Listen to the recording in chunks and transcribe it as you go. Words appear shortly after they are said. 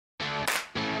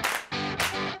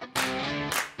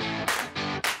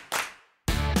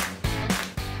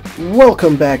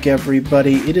Welcome back,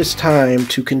 everybody. It is time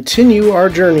to continue our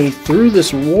journey through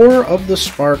this War of the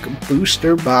Spark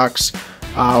booster box.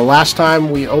 Last time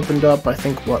we opened up, I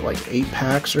think, like 8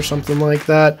 packs or something like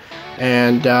that,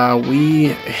 and we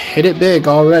hit it big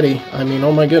already. I mean,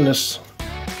 oh my goodness.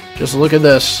 Just look at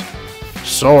this.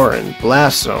 Sorin,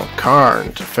 Blast Zone, Karn,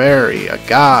 Teferi, a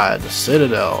God,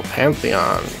 Citadel,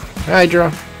 Pantheon,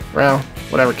 Hydra, Rao,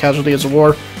 whatever, Casualty of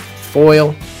War,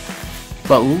 Foil.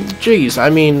 But, geez, I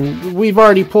mean, we've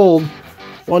already pulled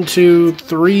 1, 2,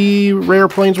 3 rare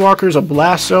Planeswalkers, a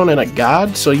Blast Zone, and a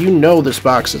God, so you know this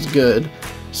box is good.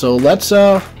 So let's,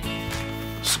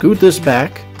 scoot this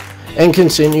back and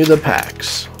continue the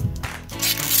packs.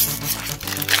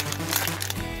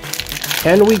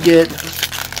 Can we get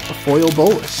a foil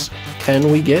Bolus? Can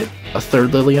we get a third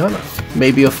Liliana?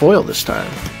 Maybe a foil this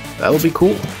time. That'll be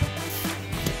cool.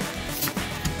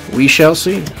 We shall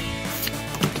see.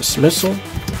 Dismissal,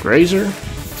 Grazer,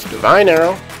 Divine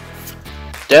Arrow,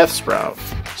 Death Sprout,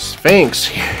 Sphinx.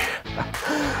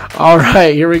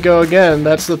 Alright, here we go again.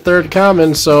 That's the third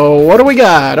common, so what do we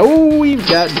got? Oh, we've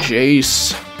got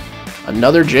Jace.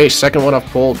 Another Jace, second one I've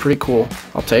pulled. Pretty cool.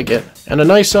 I'll take it. And a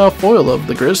nice foil of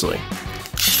the Grizzly.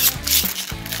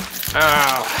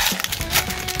 Ah,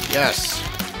 yes.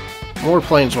 More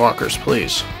Planeswalkers,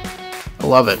 please. I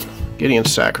love it.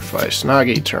 Gideon's Sacrifice,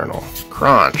 Naga Eternal,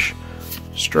 Crunch,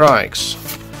 Strikes,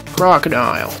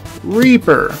 Crocodile,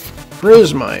 Reaper,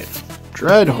 Prismite,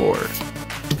 Dreadhorde,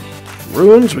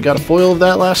 Ruins, we got a foil of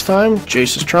that last time,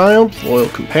 Jace's Triumph, Loyal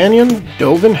Companion,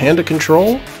 Dovin, Hand of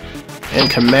Control, and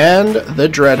Command the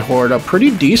Dreadhorde, a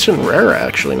pretty decent rare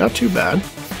actually, not too bad.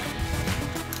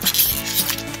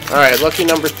 Alright, lucky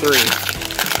number 3.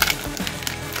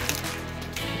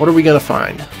 What are we gonna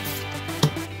find?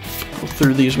 Go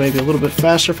through these maybe a little bit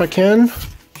faster if I can.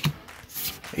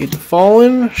 Aid the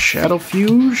Fallen,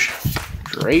 Shadowfuge,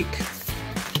 Drake,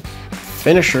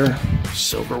 Finisher,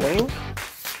 Silverwing,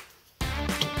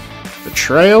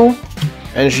 Betrayal,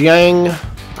 and Jiang,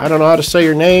 I don't know how to say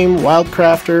your name,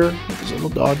 Wildcrafter, with his little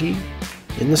doggy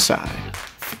in the side.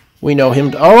 We know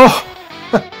him. Oh!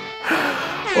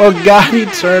 Oh, God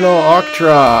Eternal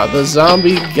Octra, the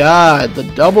Zombie God, the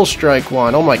Double Strike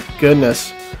one. Oh my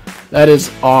goodness. That is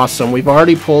awesome. We've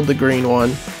already pulled the green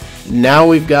one. Now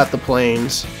we've got the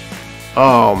planes.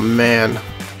 Oh man,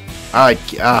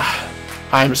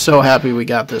 I'm so happy we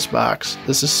got this box.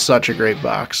 This is such a great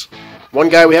box. One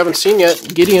guy we haven't seen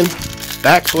yet, Gideon,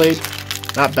 Backblade,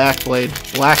 not Backblade,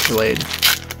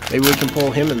 Blackblade. Maybe we can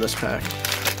pull him in this pack.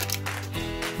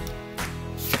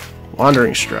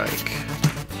 Wandering Strike,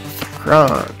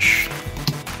 Crunch,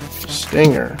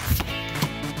 Stinger,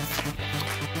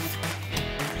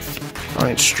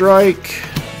 Giant Strike,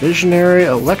 Visionary,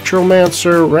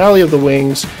 Electromancer, Rally of the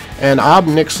Wings, and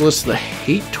Obnixilis the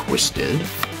Hate Twisted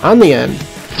on the end.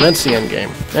 That's the end game.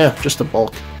 Yeah, just a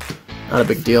bulk. Not a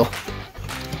big deal.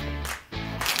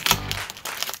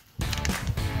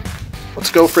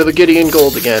 Let's go for the Gideon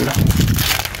Gold again.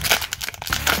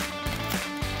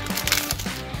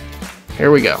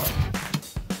 Here we go.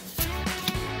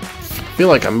 I feel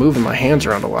like I'm moving my hands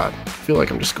around a lot. I feel like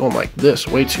I'm just going like this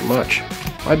way too much.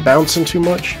 Am I bouncing too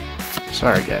much?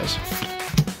 Sorry, guys.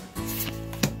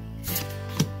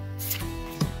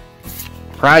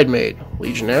 Pridemate,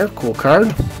 Legionnaire, cool card.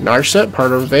 Narset,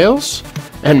 part of Veils,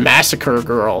 and Massacre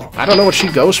Girl. I don't know what she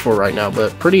goes for right now,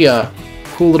 but pretty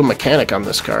cool little mechanic on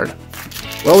this card.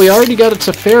 Well, we already got a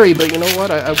Teferi, but you know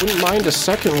what? I wouldn't mind a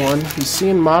second one. He's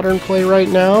seeing modern play right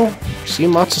now.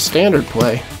 Seeing lots of standard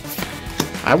play.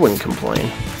 I wouldn't complain.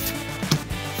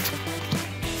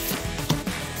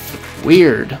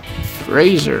 Weird,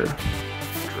 Grazer,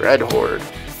 Dreadhorde. I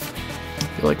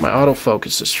feel like my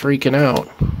autofocus is freaking out.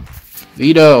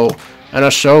 Vito, and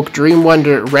Ashok Dream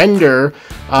Render.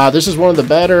 This is one of the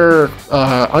better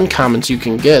uncommons you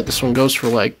can get. This one goes for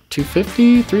like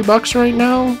 $2.50, $3 right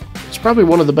now. It's probably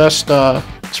one of the best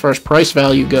as far as price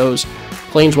value goes.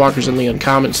 Planeswalkers in the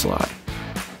uncommon slot.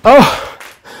 Oh,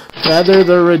 Feather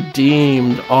the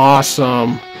Redeemed,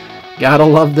 awesome. Gotta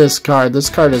love this card. This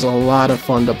card is a lot of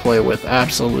fun to play with,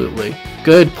 absolutely.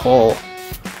 Good pull.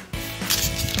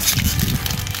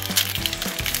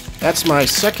 That's my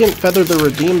second Feather the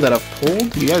Redeemed that I've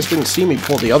pulled. You guys didn't see me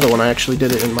pull the other one. I actually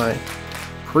did it in my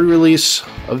pre-release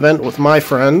event with my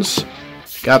friends.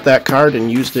 Got that card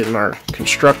and used it in our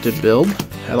constructed build.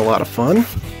 Had a lot of fun.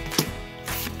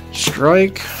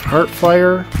 Strike,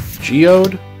 Heartfire,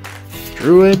 Geode,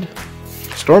 Druid,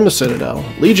 Storm the Citadel,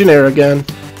 Legionnaire again,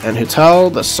 and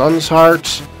Hital the Sun's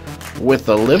Heart with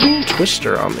a Living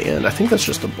Twister on the end. I think that's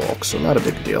just a bulk, so not a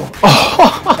big deal.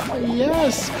 Oh,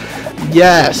 yes!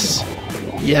 Yes!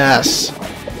 Yes!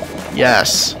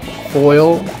 Yes!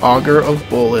 foil Augur of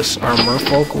Bolas, our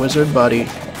Merfolk wizard buddy.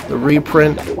 The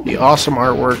reprint, the awesome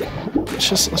artwork. Let's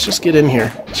just get in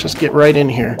here. Let's just get right in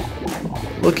here.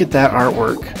 Look at that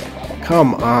artwork.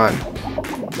 Come on.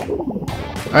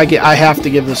 I have to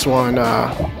give this one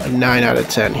a 9 out of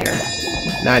 10 here.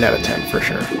 9 out of 10 for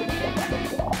sure.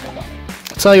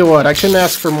 I'll tell you what, I couldn't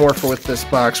ask for more with this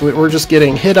box. We're just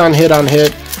getting hit on hit on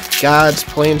hit. Gods,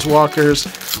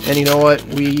 Planeswalkers, and you know what?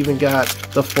 We even got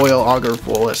the foil Augur of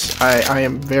Bolas. I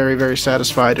am very, very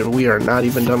satisfied, and we are not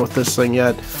even done with this thing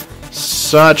yet.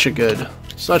 Such a good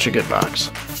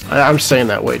box. I'm saying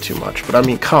that way too much, but I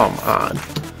mean, come on.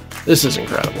 This is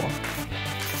incredible.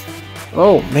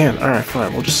 Oh, man. Alright,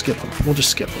 fine. We'll just skip them. We'll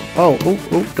just skip them. Oh,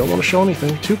 don't want to show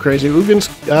anything. Too crazy. Ugin's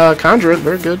Conjurant.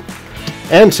 Very good.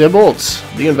 And Tybalt's,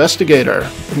 the Investigator.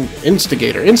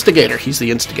 Instigator. He's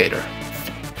the Instigator.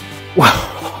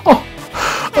 Wow.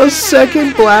 A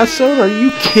second Blast Zone? Are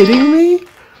you kidding me?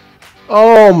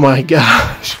 Oh my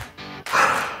gosh.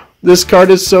 This card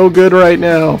is so good right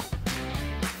now.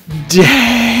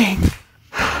 Dang.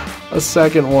 A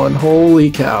second one.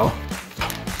 Holy cow.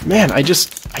 Man, I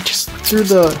just threw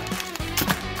the...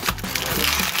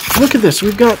 Look at this.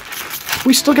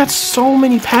 We still got so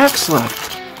many packs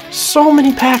left. So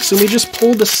many packs, and we just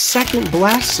pulled the second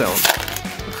Blast Zone.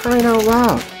 For crying out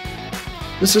loud.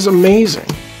 This is amazing.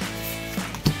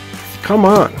 Come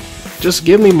on. Just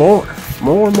give me more.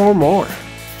 More.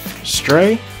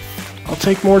 Stray? I'll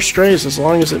take more strays as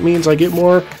long as it means I get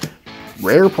more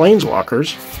rare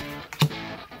Planeswalkers.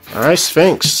 Alright,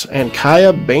 Sphinx. And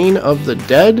Kaya, Bane of the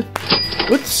Dead.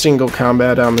 With single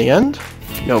combat on the end.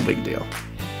 No big deal.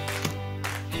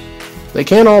 They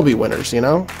can't all be winners, you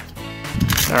know?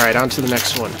 Alright, on to the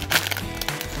next one.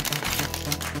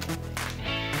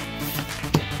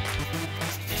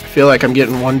 I feel like I'm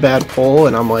getting one bad pull,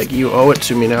 and I'm like, you owe it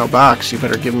to me now, box. You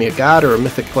better give me a god or a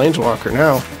mythic planeswalker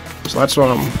now. So that's what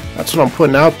I'm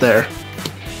putting out there.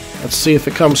 Let's see if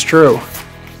it comes true.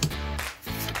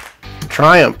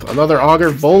 Triumph, another Augur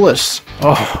of Bolas.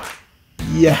 Oh,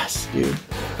 yes, dude.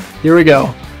 Here we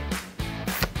go.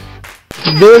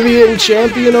 Vivian,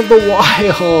 Champion of the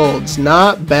Wilds.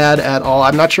 Not bad at all.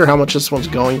 I'm not sure how much this one's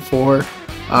going for,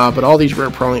 but all these rare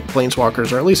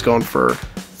planeswalkers are at least going for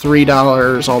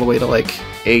 $3 all the way to like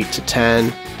 8 to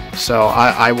 10. So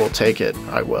I will take it.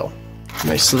 I will.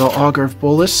 Nice little Augur of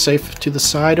Bolas safe to the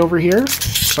side over here,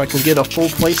 so I can get a full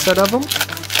playset of them.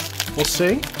 We'll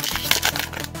see.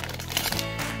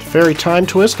 Fairy Time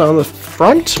Twist on the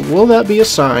front. Will that be a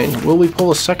sign? Will we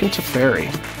pull a second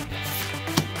Teferi?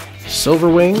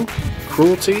 Silverwing,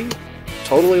 Cruelty,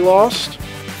 Totally Lost.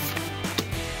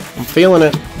 I'm feeling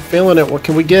it. What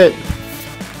can we get?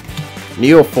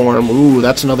 Neoform. Ooh,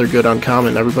 that's another good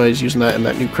uncommon. Everybody's using that in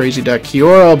that new crazy deck.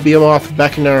 Kiora, Behemoth,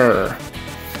 Beckoner.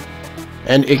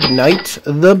 And Ignite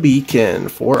the Beacon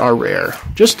for our rare.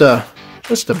 Just a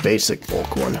basic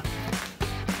bulk one.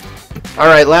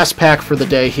 Alright, last pack for the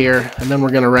day here, and then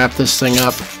we're going to wrap this thing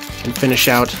up and finish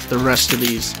out the rest of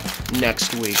these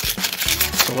next week.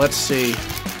 So let's see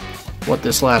what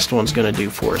this last one's going to do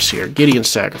for us here. Gideon's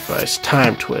Sacrifice,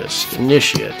 Time Twist,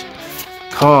 Initiate,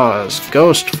 Cause,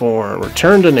 Ghost Form,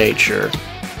 Return to Nature,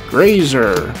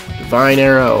 Grazer, Divine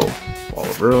Arrow, Wall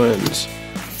of Ruins,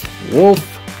 Wolf,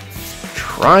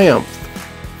 Triumph,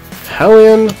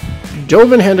 Hellion,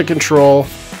 Dovin Hand of Control,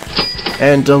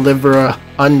 and Deliver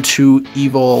Unto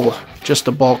Evil, just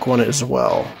a bulk one as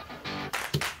well.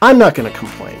 I'm not going to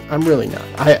complain. I'm really not.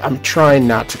 I'm trying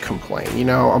not to complain. You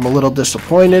know, I'm a little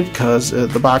disappointed because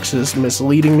the box is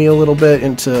misleading me a little bit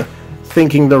into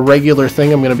thinking the regular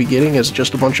thing I'm going to be getting is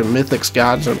just a bunch of mythics,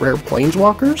 gods, and rare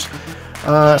planeswalkers.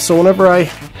 So whenever I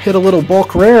hit a little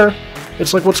bulk rare,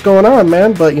 it's like, what's going on,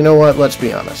 man? But you know what? Let's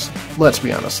be honest.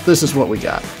 This is what we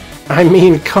got. I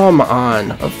mean, come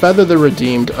on. A Feather the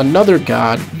Redeemed, another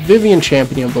god, Vivian,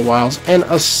 Champion of the Wilds, and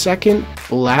a second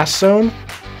Blast Zone?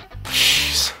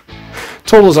 Jeez.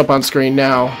 Totals up on screen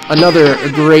now. Another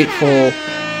grateful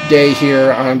day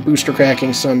here on Booster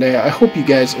Cracking Sunday. I hope you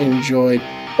guys enjoyed.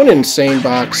 What an insane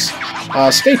box.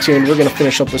 Stay tuned. We're going to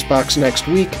finish up this box next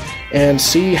week and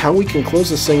see how we can close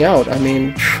this thing out. I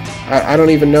mean, I don't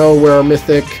even know where our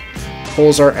mythic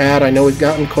pulls are at. I know we've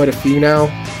gotten quite a few now.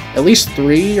 At least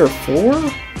 3 or 4?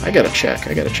 I gotta check.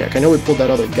 I know we pulled that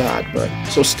other god, but...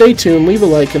 So stay tuned, leave a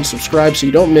like, and subscribe so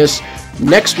you don't miss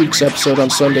next week's episode on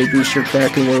Sunday Booster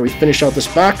Cracking, where we finish out this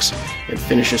box and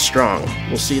finish it strong.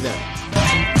 We'll see you then.